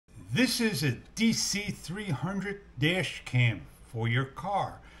This is a DC300 dash cam for your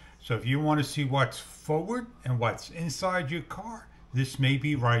car. So if you want to see what's forward and what's inside your car, this may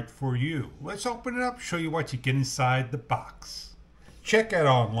be right for you. Let's open it up, show you what you get inside the box. Check out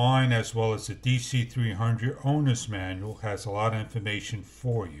online as well as the DC300 owner's manual has a lot of information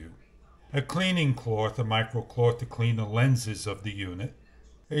for you. A cleaning cloth, a microcloth to clean the lenses of the unit.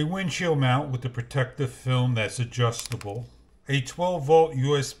 A windshield mount with a protective film that's adjustable. A 12-volt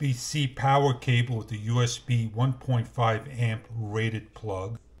USB-C power cable with a USB 1.5 amp rated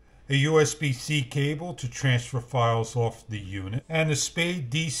plug. A USB-C cable to transfer files off the unit. And a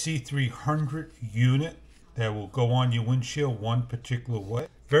SPADE DC300 unit that will go on your windshield one particular way.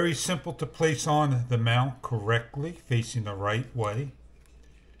 Very simple to place on the mount correctly, facing the right way.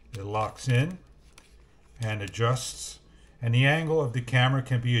 It locks in and adjusts. And the angle of the camera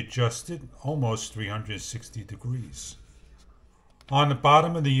can be adjusted almost 360 degrees. On the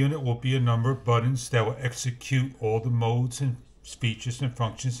bottom of the unit will be a number of buttons that will execute all the modes and features and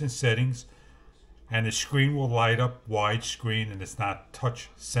functions and settings, and the screen will light up widescreen and it's not touch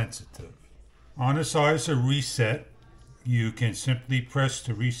sensitive. On the side is a reset. You can simply press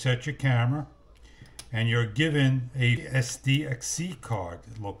to reset your camera, and you're given a SDXC card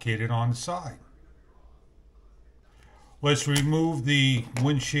located on the side. Let's remove the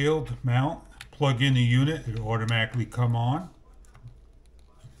windshield mount, plug in the unit, it will automatically come on.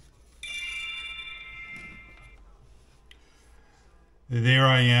 There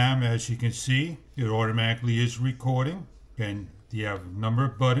I am, as you can see, it automatically is recording. And you have a number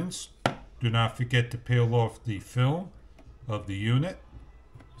of buttons. Do not forget to peel off the film of the unit.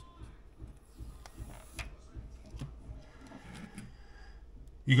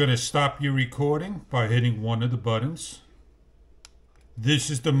 You're going to stop your recording by hitting one of the buttons. This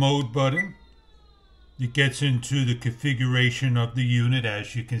is the mode button. It gets into the configuration of the unit,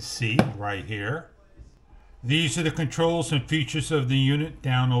 as you can see right here. These are the controls and features of the unit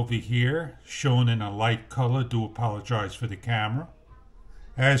down over here, shown in a light color. Do apologize for the camera.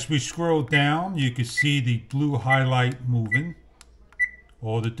 As we scroll down, you can see the blue highlight moving.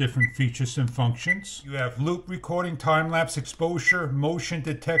 All the different features and functions. You have loop recording, time-lapse exposure, motion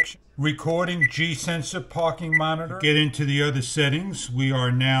detection, recording, G-sensor, parking monitor. Get into the other settings. We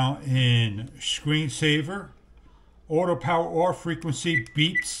are now in screensaver, auto power off, frequency,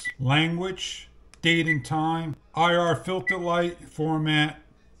 beeps, language, date and time, IR filter light, format,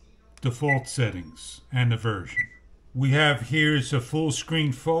 default settings, and the version. We have here is a full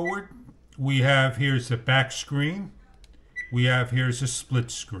screen forward. We have here is a back screen. We have here is a split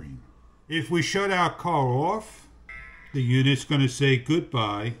screen. If we shut our car off, the unit's going to say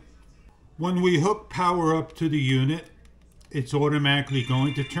goodbye. When we hook power up to the unit, it's automatically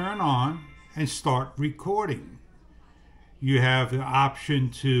going to turn on and start recording. You have the option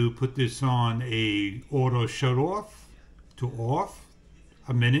to put this on a auto shut off, to off,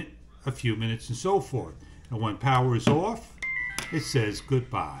 a minute, a few minutes, and so forth. And when power is off, it says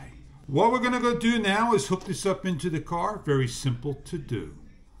goodbye. What we're going to go do now is hook this up into the car. Very simple to do.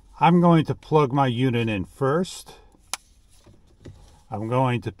 I'm going to plug my unit in first. I'm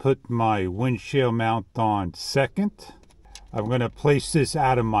going to put my windshield mount on second. I'm going to place this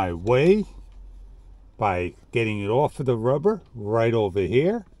out of my way by getting it off of the rubber right over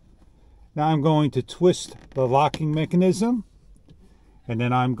here. Now I'm going to twist the locking mechanism, and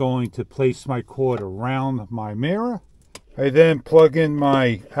then I'm going to place my cord around my mirror. I then plug in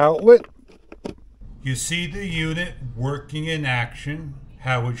my outlet. You see the unit working in action,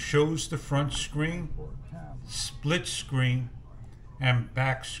 how it shows the front screen, split screen, and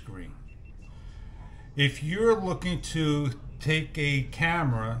back screen. If you're looking to take a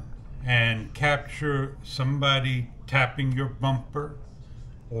camera and capture somebody tapping your bumper,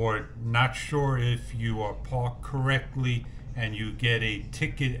 or not sure if you are parked correctly and you get a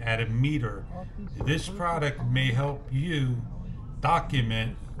ticket at a meter, this product may help you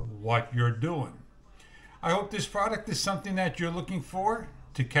document what you're doing. I hope this product is something that you're looking for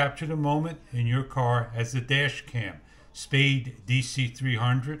to capture the moment in your car as a dash cam. SPADE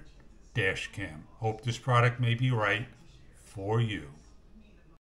DC300 dash cam. Hope this product may be right for you.